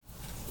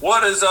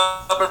What is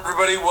up,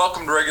 everybody?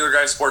 Welcome to Regular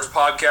Guy Sports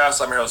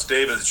Podcast. I'm your host,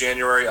 Dave. It's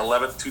January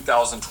 11th,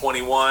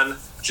 2021.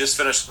 Just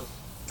finished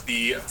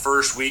the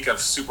first week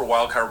of Super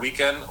Wildcard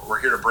Weekend. We're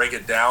here to break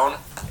it down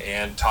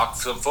and talk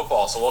some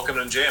football. So welcome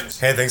in, James.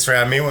 Hey, thanks for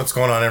having me. What's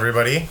going on,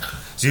 everybody?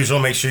 As usual,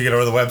 make sure you get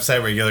over to the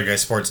website,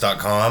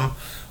 regularguysports.com.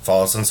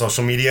 Follow us on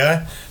social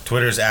media.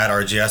 Twitter's at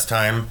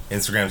RGSTime.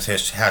 Instagram's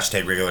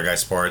hashtag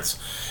regularguysports.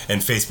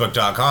 And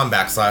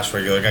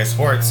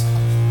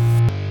Facebook.com/regularguysports.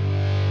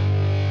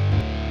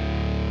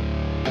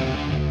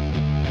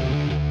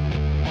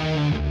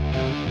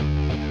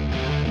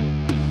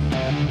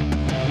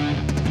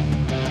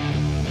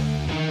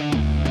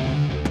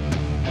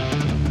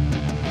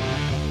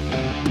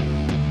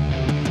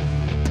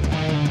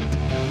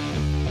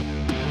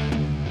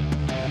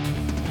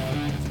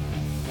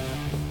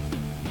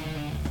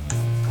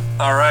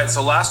 All right,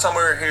 so last time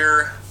we were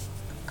here,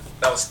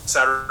 that was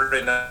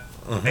Saturday night.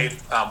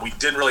 We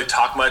didn't really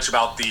talk much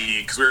about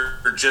because we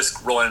were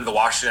just rolling into the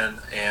Washington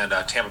and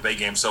Tampa Bay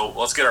game. So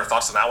let's get our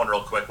thoughts on that one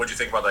real quick. What do you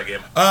think about that game?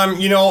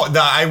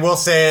 I will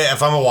say,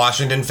 if I'm a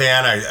Washington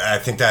fan, I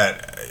think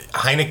that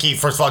Heineke,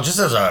 first of all, just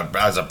as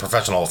a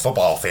professional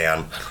football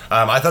fan,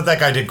 I thought that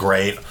guy did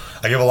great.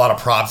 I give a lot of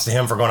props to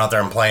him for going out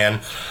there and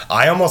playing.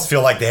 I almost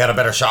feel like they had a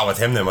better shot with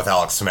him than with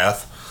Alex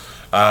Smith.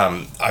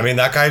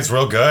 That guy's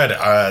real good.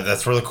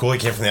 That's really cool. He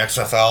came from the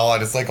XFL. I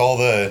just like all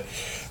the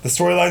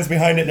storylines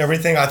behind it and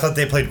everything. I thought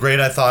they played great.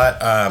 I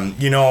thought,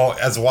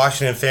 as a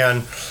Washington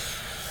fan,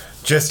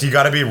 you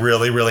got to be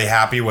really, really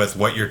happy with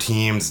what your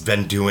team's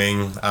been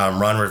doing.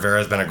 Ron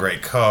Rivera's been a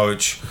great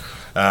coach.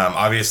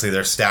 Obviously,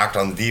 they're stacked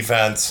on the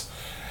defense.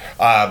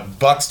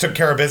 Bucks took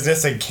care of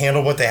business. They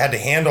handled what they had to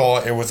handle.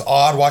 It was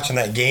odd watching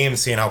that game,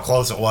 seeing how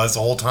close it was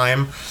the whole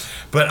time.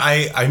 But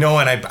I know,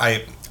 and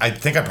I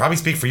think I probably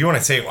speak for you when I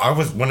say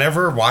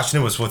whenever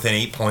Washington was within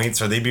 8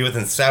 points, or they'd be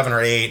within 7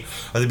 or 8,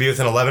 or they'd be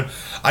within 11,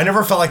 I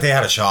never felt like they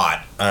had a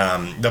shot.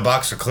 The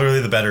Bucks are clearly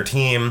the better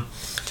team.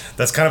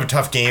 That's kind of a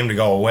tough game to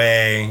go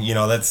away.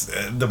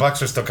 The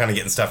Bucks are still kind of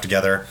getting stuff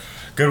together.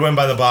 Good win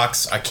by the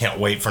Bucks. I can't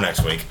wait for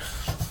next week.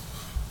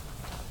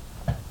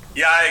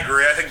 Yeah, I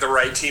agree. I think the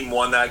right team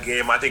won that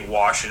game. I think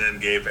Washington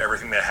gave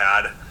everything they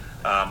had.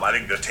 I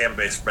think the Tampa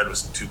Bay spread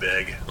was too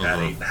big at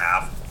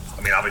 8.5.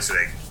 I mean, obviously,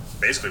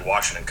 basically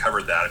Washington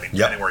covered that. I mean,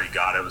 depending where you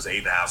got it, it was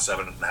 8.5,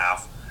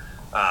 7.5.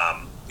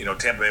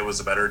 Tampa Bay was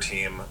a better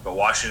team, but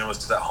Washington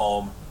was at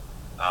home.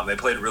 They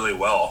played really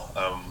well.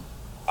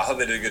 I thought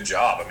they did a good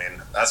job. I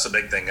mean, that's the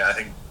big thing. I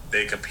think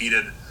they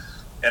competed.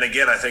 And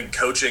again, I think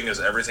coaching is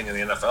everything in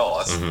the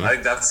NFL. I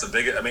think that's the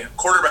biggest. I mean,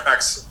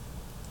 quarterbacks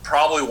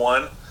probably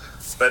won,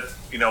 but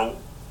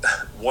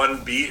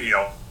 1B,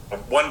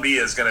 1B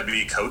is going to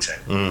be coaching.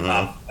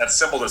 That's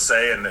simple to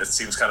say, and it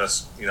seems kind of,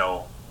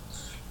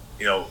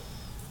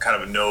 kind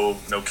of a no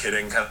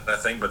kidding kind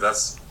of thing, but I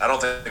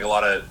don't think a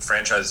lot of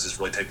franchises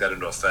really take that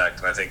into effect.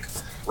 And I think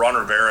Ron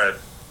Rivera,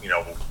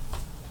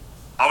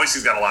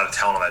 obviously he's got a lot of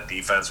talent on that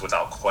defense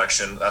without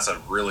question. That's a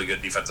really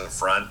good defensive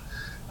front.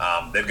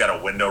 They've got a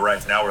window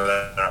right now where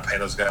they're not paying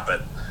those guys,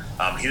 but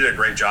he did a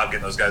great job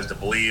getting those guys to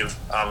believe,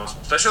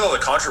 especially all the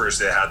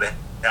controversy they had. They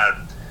had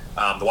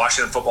the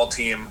Washington football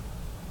team.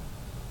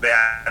 They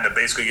had to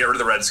basically get rid of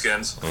the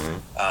Redskins.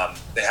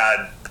 They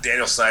had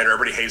Daniel Snyder.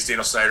 Everybody hates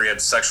Daniel Snyder. He had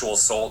sexual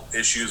assault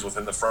issues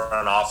within the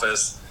front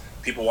office.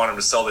 People want him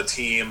to sell the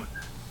team.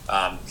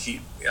 Ron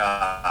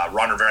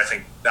Rivera, I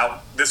think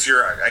this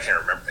year, I can't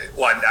remember.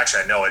 Well,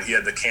 actually, I know it. He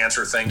had the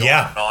cancer thing going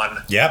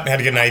on. Yep, had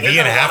to get an IV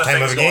in a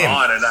halftime of a game.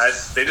 And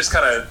they just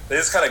kind of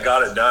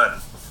got it done.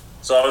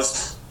 So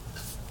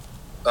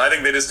I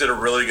think they just did a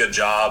really good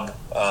job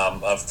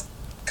of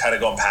kind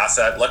of going past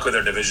that. Luckily,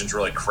 their division's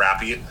really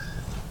crappy.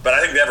 But I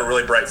think they have a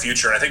really bright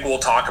future, and I think we'll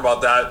talk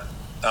about that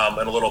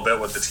in a little bit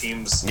with the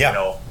teams,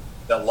 that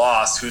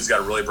lost, who's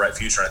got a really bright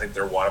future. I think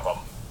they're one of them.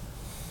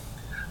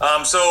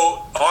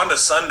 So on to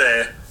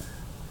Sunday,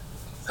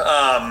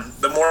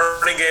 the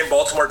morning game,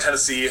 Baltimore,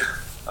 Tennessee.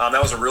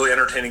 That was a really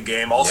entertaining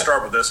game. I'll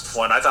start with this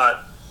one. I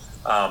thought,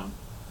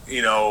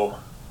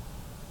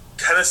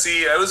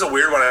 Tennessee, it was a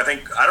weird one. I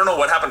don't know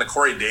what happened to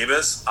Corey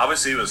Davis.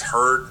 Obviously, he was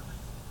hurt.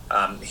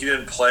 He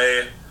didn't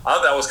play. I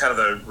thought that was kind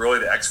of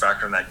the X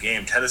factor in that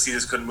game. Tennessee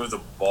just couldn't move the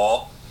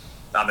ball.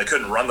 They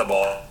couldn't run the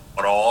ball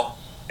at all,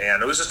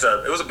 and it was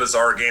a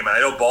bizarre game. And I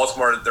know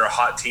Baltimore, they're a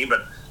hot team,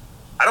 but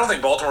I don't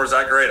think Baltimore's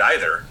that great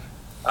either.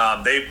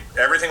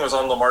 Everything was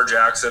on Lamar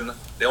Jackson.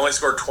 They only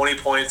scored 20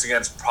 points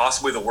against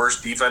possibly the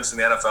worst defense in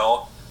the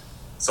NFL.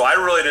 So I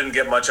really didn't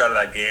get much out of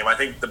that game. I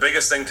think the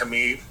biggest thing to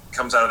me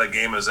comes out of that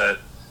game is that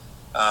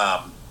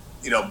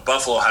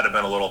Buffalo had to have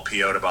been a little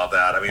PO'd about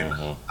that. I mean,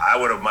 I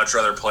would have much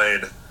rather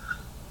played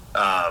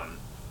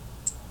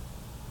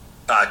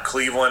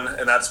Cleveland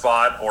in that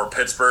spot or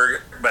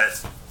Pittsburgh,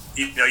 but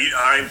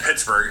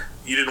Pittsburgh.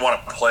 You didn't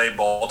want to play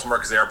Baltimore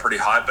because they are pretty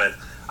hot, but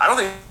I don't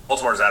think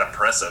Baltimore's that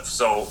impressive.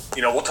 So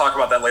we'll talk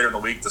about that later in the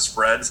week. The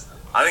spreads.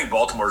 I think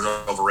Baltimore's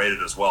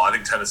overrated as well. I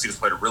think Tennessee just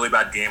played a really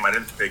bad game. I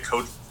didn't think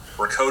they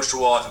were coached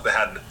well. I think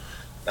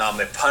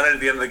they punted at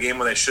the end of the game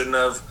when they shouldn't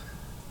have.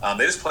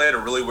 They just played a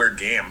really weird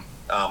game.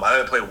 I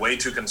think they played way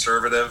too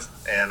conservative,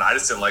 and I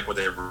just didn't like what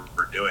they were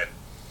doing.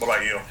 What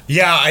about you?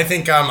 Yeah, I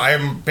think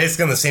I'm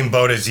basically in the same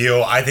boat as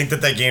you. I think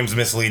that game's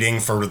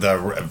misleading for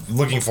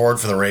looking forward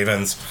for the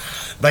Ravens.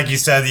 Like you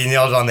said, you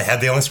nailed it on the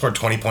head. They only scored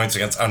 20 points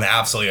against an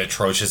absolutely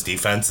atrocious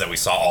defense that we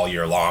saw all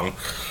year long.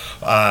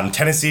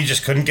 Tennessee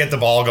just couldn't get the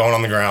ball going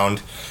on the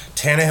ground.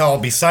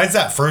 Tannehill, besides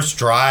that first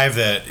drive,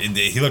 that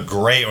he looked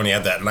great when he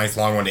had that nice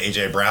long one to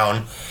A.J.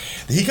 Brown.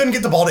 He couldn't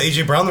get the ball to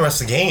A.J. Brown the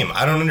rest of the game.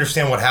 I don't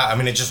understand what happened. I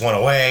mean, it just went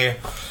away.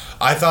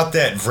 I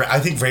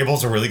think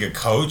Vrabel's a really good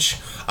coach.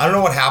 I don't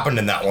know what happened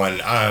in that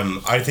one.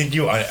 I think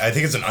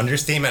it's an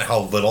understatement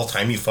how little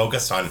time you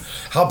focused on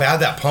how bad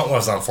that punt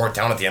was on fourth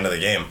down at the end of the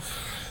game.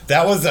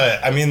 That was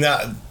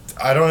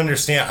I don't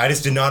understand. I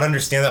just did not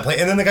understand that play.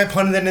 And then the guy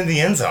punted it into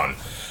the end zone.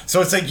 So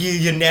it's like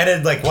you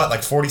netted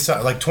 20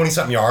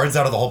 something yards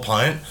out of the whole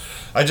punt.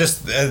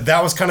 That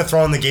was kind of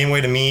throwing the game away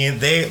to me.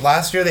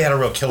 Last year they had a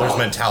real killer's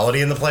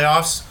mentality in the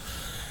playoffs,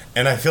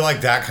 and I feel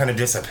like that kind of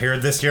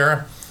disappeared this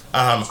year.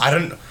 I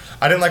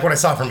didn't like what I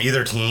saw from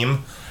either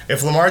team.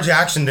 If Lamar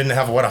Jackson didn't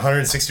have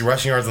 160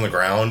 rushing yards on the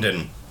ground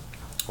and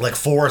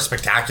 4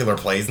 spectacular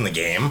plays in the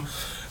game,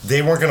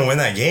 they weren't going to win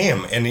that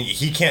game, and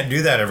he can't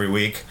do that every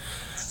week.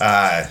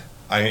 I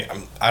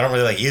don't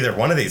really like either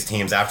one of these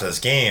teams after this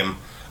game,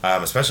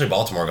 especially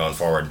Baltimore going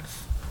forward.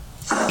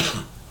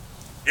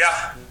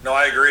 Yeah, no,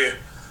 I agree.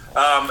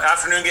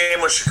 Afternoon game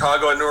was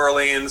Chicago at New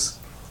Orleans.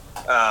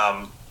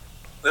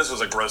 This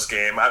was a gross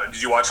game.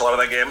 Did you watch a lot of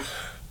that game?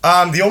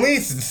 The only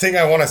thing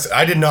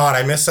I did not.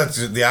 I missed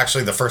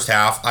the first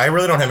half. I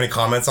really don't have any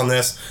comments on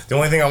this. The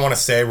only thing I want to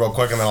say real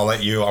quick, and then I want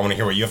to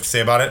hear what you have to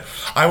say about it.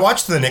 I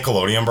watched the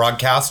Nickelodeon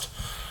broadcast.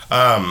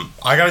 I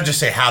got to just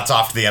say hats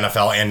off to the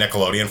NFL and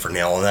Nickelodeon for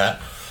nailing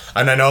that.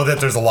 And I know that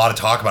there's a lot of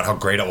talk about how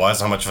great it was,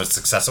 how much of a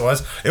success it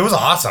was. It was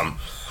awesome.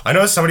 I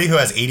know as somebody who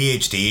has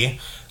ADHD,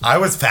 I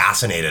was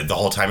fascinated the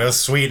whole time. It was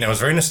sweet, and it was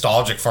very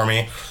nostalgic for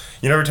me.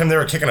 Every time they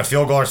were kicking a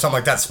field goal or something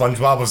like that,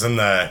 SpongeBob was in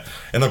the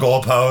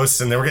goal post,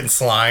 and they were getting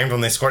slimed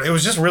when they scored. It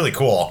was just really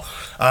cool.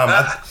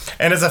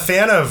 And as a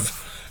fan of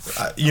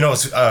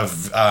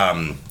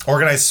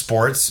organized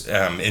sports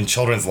in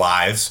children's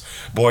lives,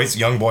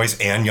 young boys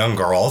and young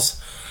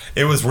girls,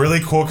 it was really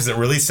cool because it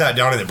really sat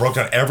down and it broke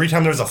down. Every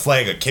time there was a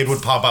flag, a kid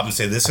would pop up and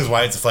say, "This is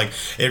why it's a flag."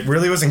 It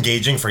really was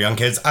engaging for young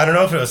kids. I don't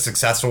know if it was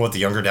successful with the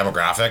younger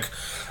demographic,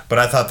 but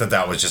I thought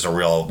that was just a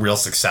real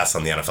success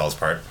on the NFL's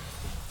part.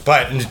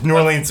 But New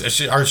Orleans,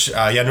 New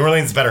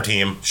Orleans is a better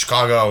team.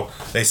 Chicago,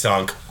 they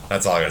stunk.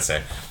 That's all I gotta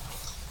say.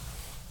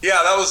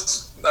 Yeah,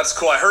 that's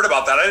cool. I heard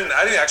about that. I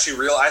didn't actually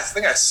realize. I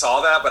think I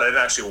saw that, but I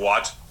didn't actually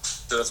watch.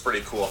 So that's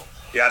pretty cool.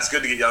 Yeah, it's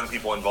good to get young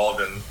people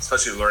involved in,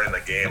 especially learning the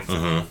game.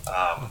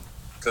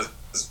 Because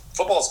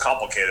football is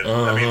complicated.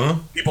 I mean,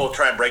 people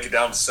try and break it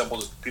down to simple,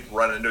 just people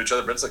running into each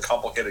other, but it's a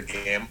complicated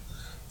game.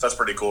 So that's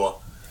pretty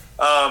cool.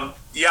 To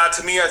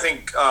me, I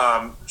think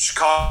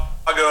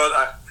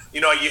Chicago.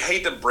 You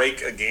hate to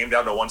break a game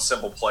down to one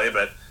simple play,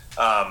 but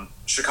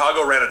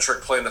Chicago ran a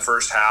trick play in the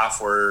first half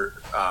where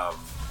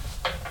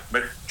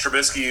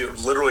Trubisky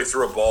literally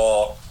threw a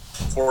ball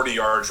 40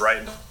 yards right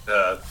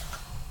into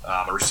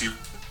a receiver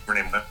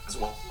named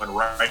went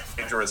right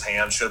into his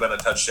hand. Should have been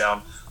a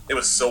touchdown. It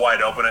was so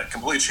wide open. It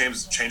completely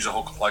changed the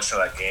whole complexion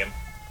of that game.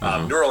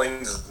 New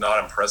Orleans is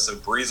not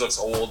impressive. Breeze looks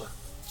old.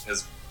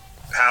 His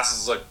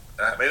passes look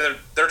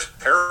they're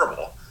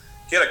terrible.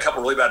 He had a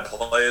couple really bad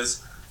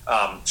plays.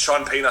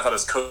 Sean Payton, I thought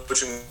his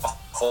coaching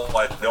awful.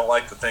 I don't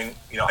like the thing.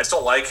 I just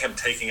don't like him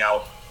taking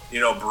out,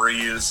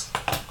 Breeze.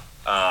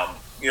 I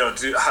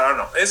don't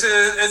know.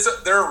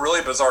 They're a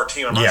really bizarre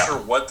team. I'm not sure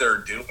what they're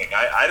doing.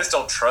 I just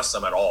don't trust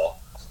them at all.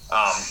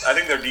 I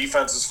think their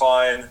defense is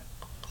fine,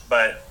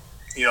 but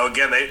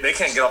again, they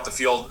can't get off the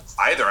field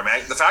either. I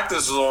mean, the fact that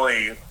this was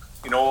only,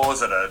 what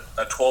was it,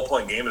 a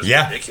 12-point game is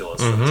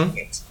ridiculous for the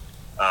teams.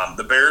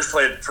 The Bears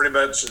played pretty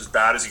much as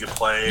bad as you could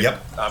play.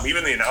 Yep.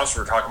 Even the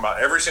announcer were talking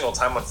about every single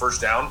time on first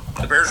down,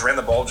 the Bears ran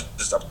the ball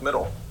just up the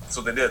middle. That's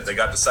what they did. They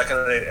got to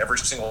 2nd and 8 every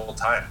single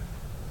time.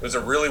 It was a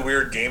really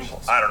weird game.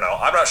 I don't know.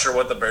 I'm not sure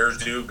what the Bears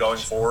do going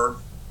forward.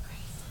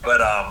 But,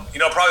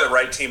 probably the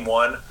right team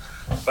won.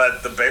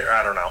 But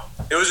I don't know.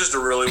 It was just a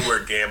really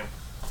weird game.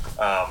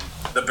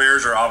 The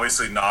Bears are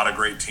obviously not a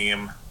great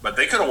team, but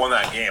they could have won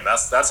that game.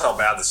 That's how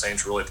bad the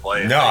Saints really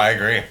played. No, I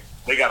agree.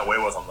 They got away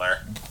with them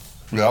there.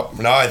 Yep.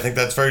 No, I think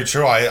that's very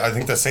true. I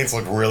think the Saints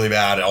look really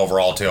bad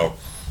overall, too.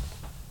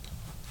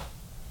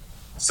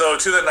 So,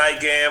 to the night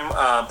game,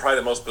 probably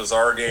the most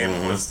bizarre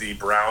game was the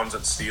Browns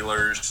at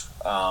Steelers.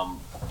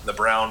 The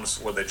Browns,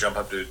 they jump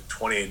up to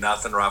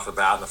 28-0 right off the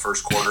bat in the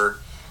first quarter,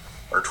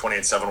 or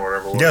 28-7,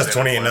 whatever it was. Yes,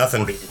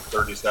 28-0.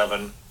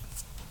 37.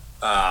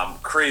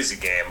 Crazy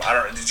game.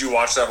 Did you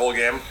watch that whole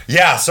game?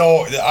 Yeah,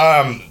 so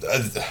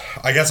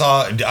I guess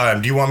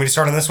do you want me to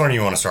start on this one, or do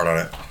you want to start on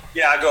it?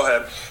 Yeah, go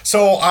ahead.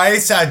 So I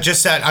was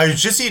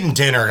just eating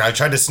dinner. I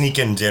tried to sneak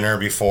in dinner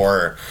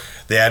before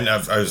the end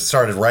I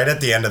started right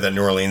at the end of the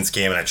New Orleans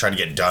game, and I tried to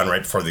get done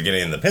right before the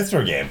beginning of the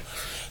Pittsburgh game.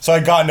 So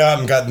I'd gotten up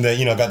and gotten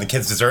the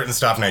kids dessert and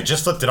stuff, and I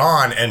just flipped it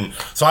on, and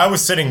so I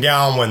was sitting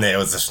down when it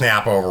was the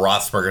snap over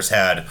Roethlisberger's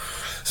head.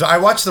 So I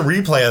watched the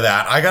replay of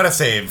that. I gotta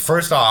say,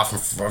 first off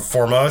and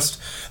foremost,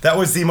 that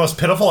was the most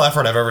pitiful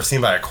effort I've ever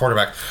seen by a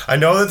quarterback. I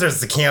know that there's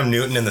the Cam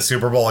Newton in the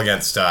Super Bowl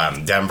against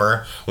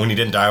Denver when he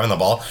didn't dive on the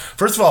ball.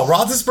 First of all,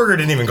 Roethlisberger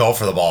didn't even go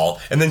for the ball,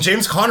 and then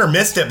James Conner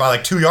missed it by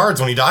like 2 yards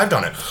when he dived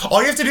on it.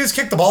 All you have to do is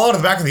kick the ball out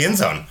of the back of the end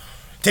zone,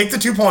 take the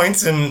 2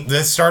 points, and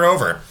then start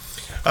over.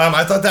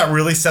 I thought that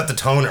really set the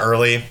tone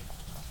early.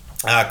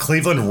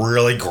 Cleveland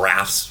really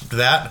grasped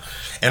that.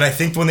 And I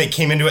think when they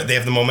came into it, they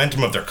have the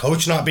momentum of their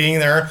coach not being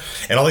there.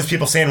 And all these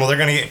people saying, well, they're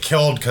going to get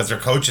killed because their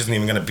coach isn't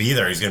even going to be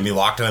there. He's going to be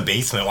locked in the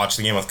basement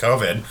watching the game with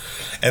COVID.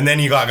 And then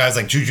you got guys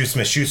like Juju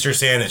Smith-Schuster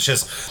saying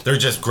they're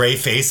just gray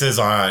faces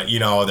on,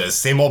 the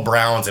same old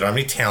Browns. They don't have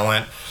any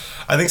talent.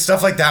 I think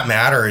stuff like that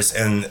matters.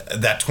 And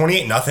that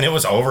 28-0, it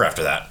was over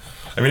after that.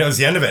 I mean, it was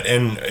the end of it.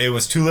 And it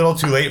was too little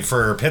too late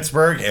for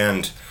Pittsburgh.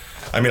 And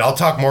I mean, I'll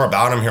talk more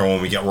about them here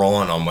when we get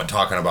rolling on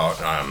talking about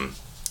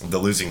the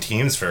losing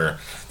teams for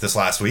this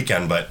last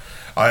weekend. But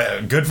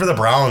good for the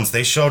Browns.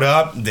 They showed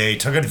up. They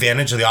took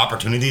advantage of the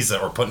opportunities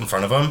that were put in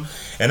front of them.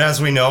 And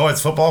as we know,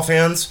 as football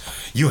fans,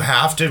 you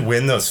have to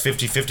win those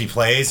 50-50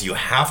 plays. You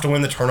have to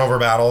win the turnover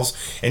battles.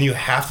 And you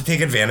have to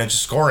take advantage of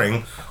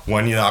scoring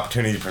when the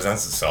opportunity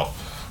presents itself.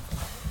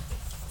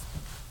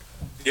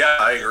 Yeah,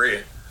 I agree.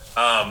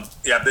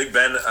 Big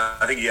Ben,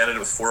 I think he ended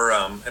with 4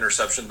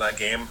 interceptions in that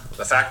game.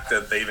 The fact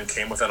that they even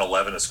came within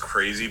 11 is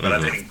crazy, but I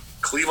think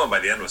Cleveland by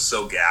the end was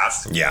so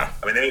gassed. Yeah.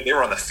 I mean, they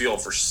were on the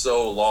field for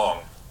so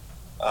long.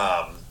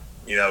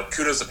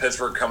 Kudos to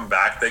Pittsburgh coming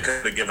back. They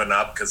could have given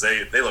up because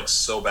they looked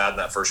so bad in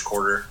that first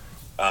quarter.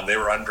 They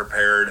were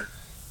unprepared.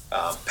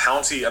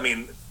 Pouncey, I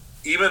mean,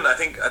 even I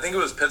think it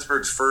was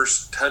Pittsburgh's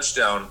first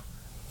touchdown.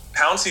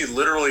 Pouncey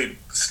literally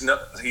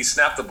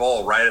snapped the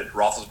ball right at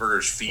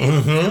Roethlisberger's feet.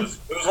 Mm-hmm.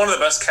 It was one of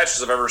the best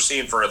catches I've ever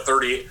seen for a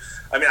 30.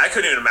 I mean, I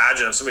couldn't even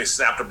imagine if somebody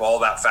snapped a ball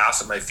that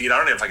fast at my feet. I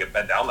don't even know if I could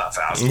bend down that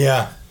fast.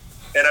 Yeah.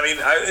 And I mean,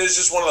 it's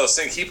just one of those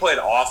things. He played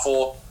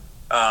awful.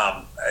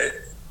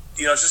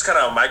 It's just kind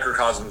of a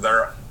microcosm of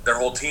their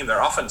whole team.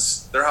 Their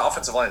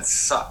offensive line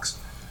sucks.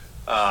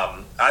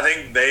 I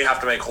think they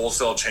have to make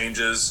wholesale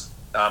changes.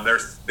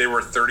 They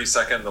were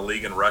 32nd in the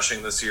league in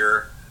rushing this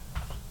year.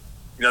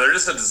 They're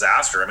just a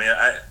disaster. I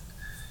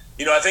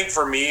mean, I think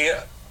for me,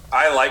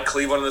 I like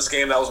Cleveland in this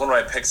game. That was one of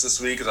my picks this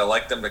week because I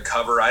liked them to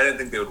cover. I didn't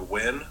think they would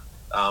win,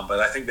 but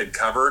I think they'd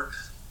cover.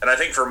 And I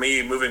think for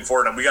me, moving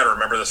forward, and we got to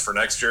remember this for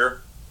next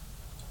year,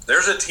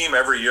 there's a team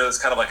every year that's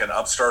kind of like an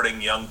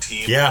upstarting young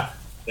team. Yeah.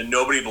 And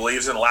nobody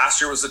believes in.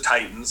 Last year was the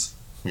Titans.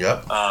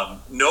 Yep.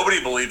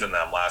 Nobody believed in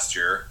them last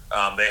year.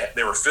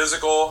 They were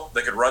physical.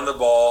 They could run the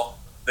ball.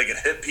 They could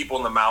hit people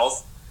in the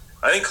mouth.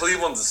 I think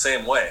Cleveland's the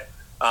same way.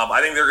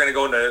 I think they're going to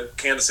go into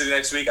Kansas City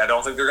next week. I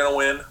don't think they're going to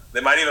win. They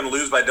might even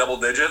lose by double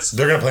digits.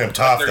 They're going to play them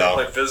tough, they're going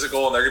to play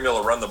physical, and they're going to be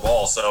able to run the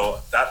ball.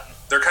 So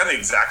they're kind of the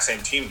exact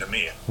same team to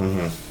me.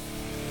 Mm-hmm.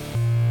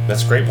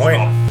 That's a great point.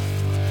 So,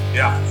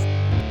 yeah.